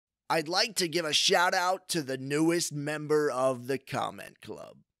I'd like to give a shout out to the newest member of the Comment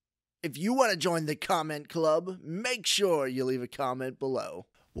Club. If you want to join the Comment Club, make sure you leave a comment below.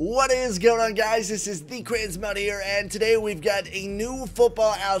 What is going on, guys? This is TheCrayonsMelt here, and today we've got a new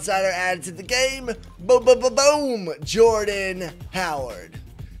football outsider added to the game. Boom! Jordan Howard.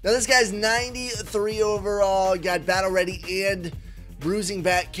 Now this guy's 93 overall, got battle ready and bruising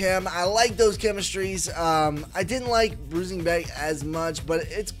back chem. I like those chemistries. I didn't like bruising back as much, but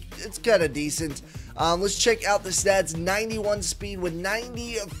it's kind of decent. Let's check out the stats. 91 speed with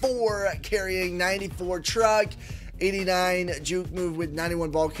 94 carrying, 94 truck, 89 juke move with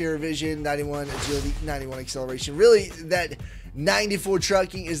 91 ball carrier vision, 91 agility, 91 acceleration. Really, that 94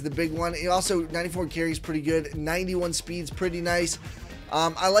 trucking is the big one. It also, 94 carry is pretty good. 91 speed's pretty nice.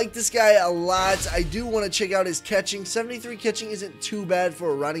 I like this guy a lot. I do want to check out his catching. 73 catching isn't too bad for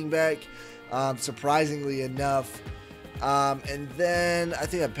a running back, surprisingly enough. And then I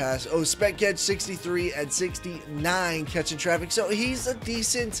think I passed. Oh, spec catch 63 and 69 catching traffic. So he's a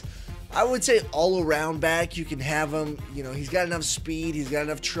decent, I would say, all-around back. You can have him, you know, he's got enough speed, he's got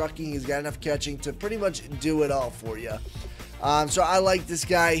enough trucking, he's got enough catching to pretty much do it all for you. So I like this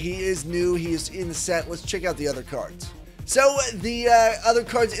guy. He is new, he is in the set. Let's check out the other cards. So the other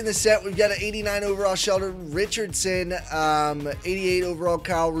cards in the set, we've got an 89 overall Sheldon Richardson, 88 overall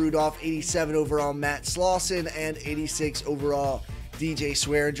Kyle Rudolph, 87 overall Matt Slauson, and 86 overall DJ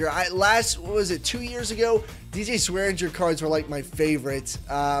Swearinger. What was it, 2 years ago? DJ Swearinger cards were like my favorites.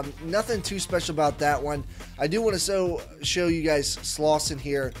 Nothing too special about that one. I do want to show you guys Slauson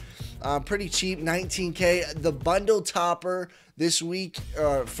here. Pretty cheap, 19K. The bundle topper this week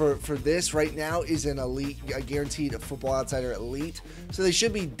for this right now is an elite, a guaranteed Football Outsider elite, so they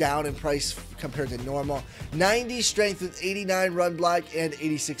should be down in price compared to normal. 90 strength with 89 run block and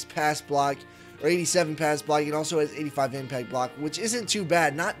 86 pass block, or 87 pass block, and also has 85 impact block, which isn't too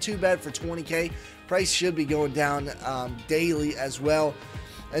bad. Not too bad for 20K. Price should be going down daily as well.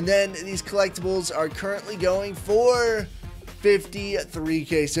 And then these collectibles are currently going for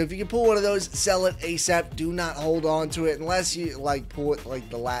 53K. So if you can pull one of those, sell it ASAP. Do not hold on to it unless you like pull it like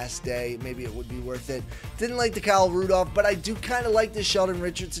the last day. Maybe it would be worth it. Didn't like the Kyle Rudolph, but I do kind of like this Sheldon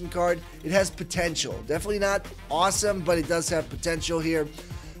Richardson card. It has potential. Definitely not awesome, but it does have potential here.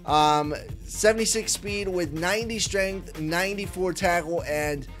 76 speed with 90 strength, 94 tackle,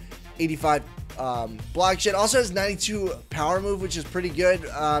 and 85 block shed. Also has 92 power move, which is pretty good.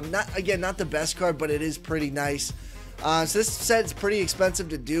 Not the best card, but it is pretty nice. So this set's pretty expensive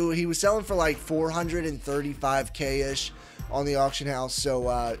to do. He was selling for like 435K-ish on the auction house,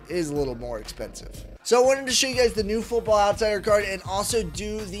 so it is a little more expensive. So I wanted to show you guys the new Football Outsider card and also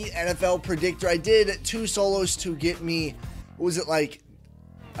do the NFL Predictor. I did 2 solos to get me, what was it, like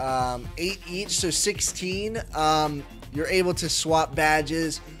 8 each, so 16. You're able to swap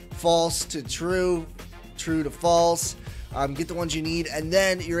badges, false to true, true to false. Get the ones you need, and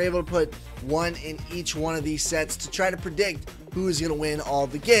then you're able to put one in each one of these sets to try to predict who is going to win all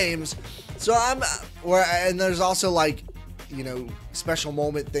the games. So and there's also, like, you know, special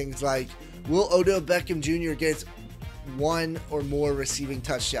moment things like, will Odell Beckham Jr. get 1 or more receiving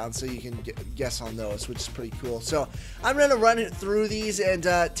touchdowns? So you can guess on those, which is pretty cool. So I'm going to run it through these and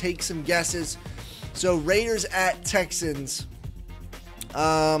take some guesses. So Raiders at Texans.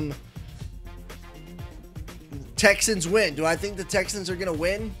 Texans win. Do I think the Texans are going to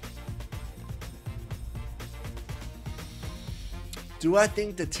win? Do I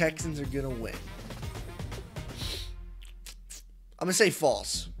think the Texans are going to win? I'm going to say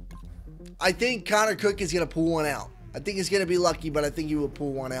false. I think Connor Cook is going to pull one out. I think he's going to be lucky, but I think he will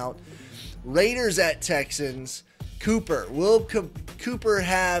pull one out. Raiders at Texans. Cooper. Will Cooper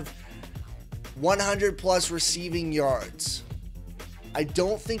have 100 plus receiving yards? I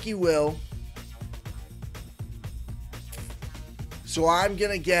don't think he will. So I'm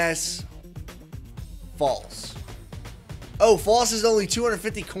going to guess false. Oh, false is only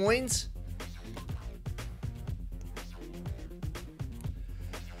 250 coins?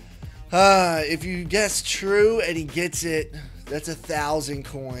 If you guess true and he gets it, that's 1,000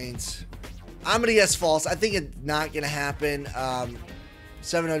 coins. I'm going to guess false. I think it's not going to happen.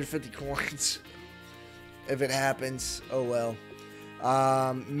 750 coins. If it happens, oh well.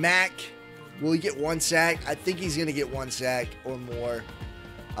 Mac, will he get 1 sack? I think he's going to get 1 sack or more.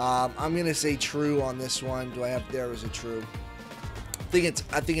 I'm going to say true on this one. Do I have, there is a true. I think it's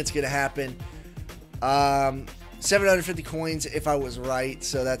going to happen. 750 coins if I was right,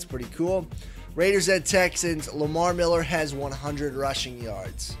 so that's pretty cool. Raiders at Texans. Lamar Miller has 100 rushing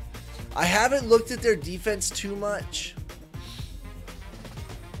yards. I haven't looked at their defense too much,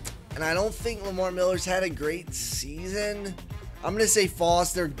 and I don't think Lamar Miller's had a great season. I'm gonna say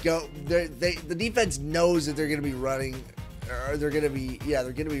false. The defense knows that they're gonna be running, or they're gonna be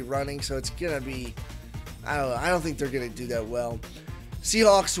running. So it's gonna be, I don't know. I don't think they're gonna do that well.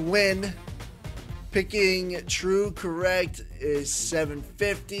 Seahawks win. Picking true correct is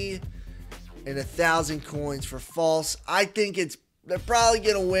 750 and 1,000 coins for false. I think they're probably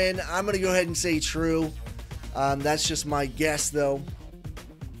gonna win. I'm gonna go ahead and say true. That's just my guess though.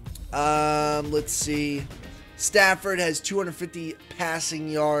 Let's see. Stafford has 250 passing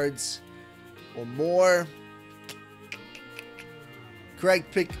yards or more.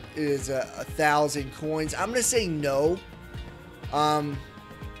 Correct pick is 1,000 coins. I'm gonna say no.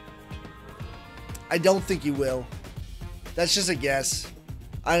 I don't think he will. That's just a guess.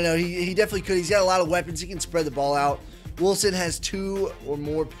 I don't know. He definitely could. He's got a lot of weapons. He can spread the ball out. Wilson has 2 or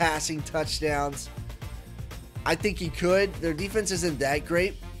more passing touchdowns. I think he could. Their defense isn't that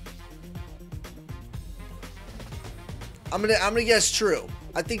great. I'm gonna guess true.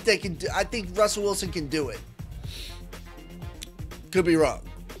 I think they can. I think Russell Wilson can do it. Could be wrong.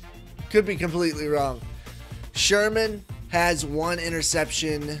 Could be completely wrong. Sherman has 1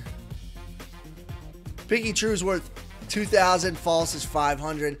 interception. Picking true is worth 2,000. False is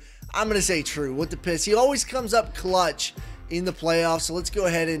 500. I'm going to say true with the piss. He always comes up clutch in the playoffs. So let's go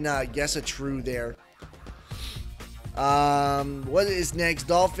ahead and guess a true there. What is next?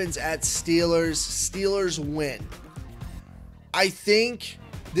 Dolphins at Steelers. Steelers win. I think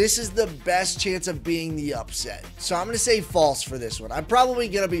this is the best chance of being the upset. So I'm going to say false for this one. I'm probably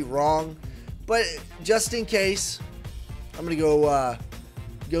going to be wrong. But just in case, I'm going to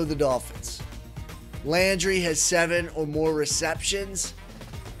go the Dolphins. Landry has 7 or more receptions.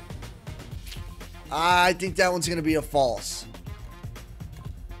 I think that one's going to be a false.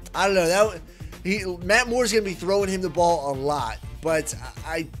 I don't know. Matt Moore's going to be throwing him the ball a lot, but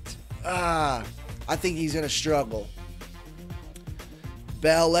I think he's going to struggle.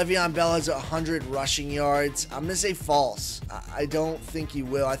 Le'Veon Bell has 100 rushing yards. I'm going to say false. I don't think he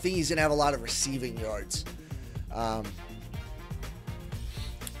will. I think he's going to have a lot of receiving yards.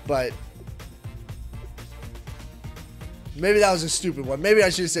 But maybe that was a stupid one. Maybe I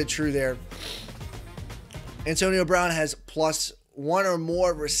should have said true there. Antonio Brown has +1 or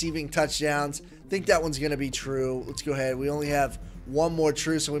more receiving touchdowns. I think that one's going to be true. Let's go ahead. We only have 1 more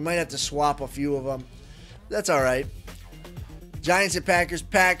true, so we might have to swap a few of them. That's all right. Giants at Packers.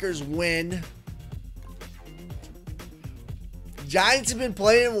 Packers win. Giants have been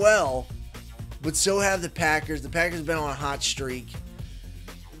playing well, but so have the Packers. The Packers have been on a hot streak.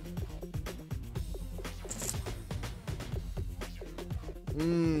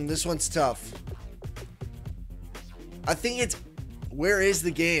 This one's tough. I think it's, where is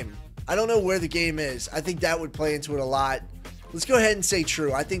the game? I don't know where the game is. I think that would play into it a lot. Let's go ahead and say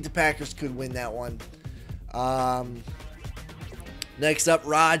true. I think the Packers could win that one. Next up,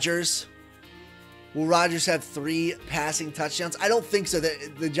 Rodgers. Will Rodgers have 3 passing touchdowns? I don't think so.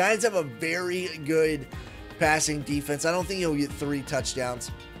 The Giants have a very good passing defense. I don't think he'll get 3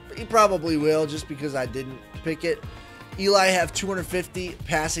 touchdowns. But he probably will, just because I didn't pick it. Eli have 250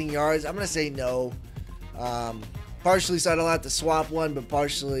 passing yards. I'm going to say no. Partially so I don't have to swap one, but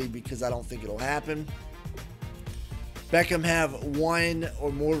partially because I don't think it'll happen. Beckham have 1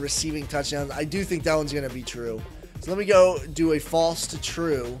 or more receiving touchdowns. I do think that one's going to be true. So let me go do a false to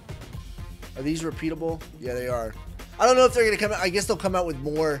true. Are these repeatable? Yeah, they are. I don't know if they're going to come out. I guess they'll come out with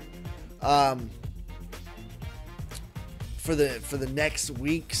more for the next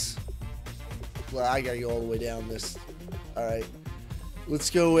weeks. Well, I got to go all the way down this. All right. Let's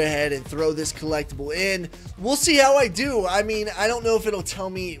go ahead and throw this collectible in. We'll see how I do. I mean, I don't know if it'll tell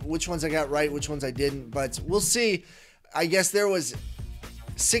me which ones I got right, which ones I didn't, but we'll see. I guess there was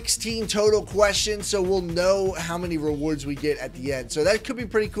 16 total questions, so we'll know how many rewards we get at the end. So that could be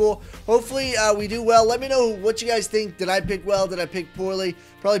pretty cool. Hopefully we do well. Let me know what you guys think. Did I pick well? Did I pick poorly?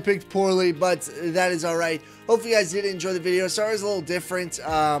 Probably picked poorly, but that is all right. Hopefully you guys did enjoy the video. Sorry it's a little different,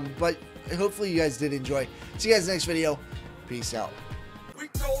 but hopefully you guys did enjoy. See you guys next video. Peace out. We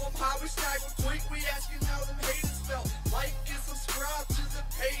throw them high, we snag them quick, we asking how them haters felt. Like and subscribe to the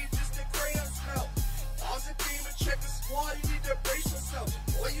page, it's TheCrayonsMelt. Pause the game and check the squad, you need to brace yourself.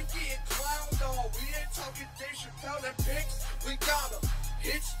 Boy, you getting clowned on, we ain't talking Dave Chappelle and pics, we got them.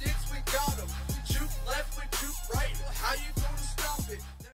 Hit sticks,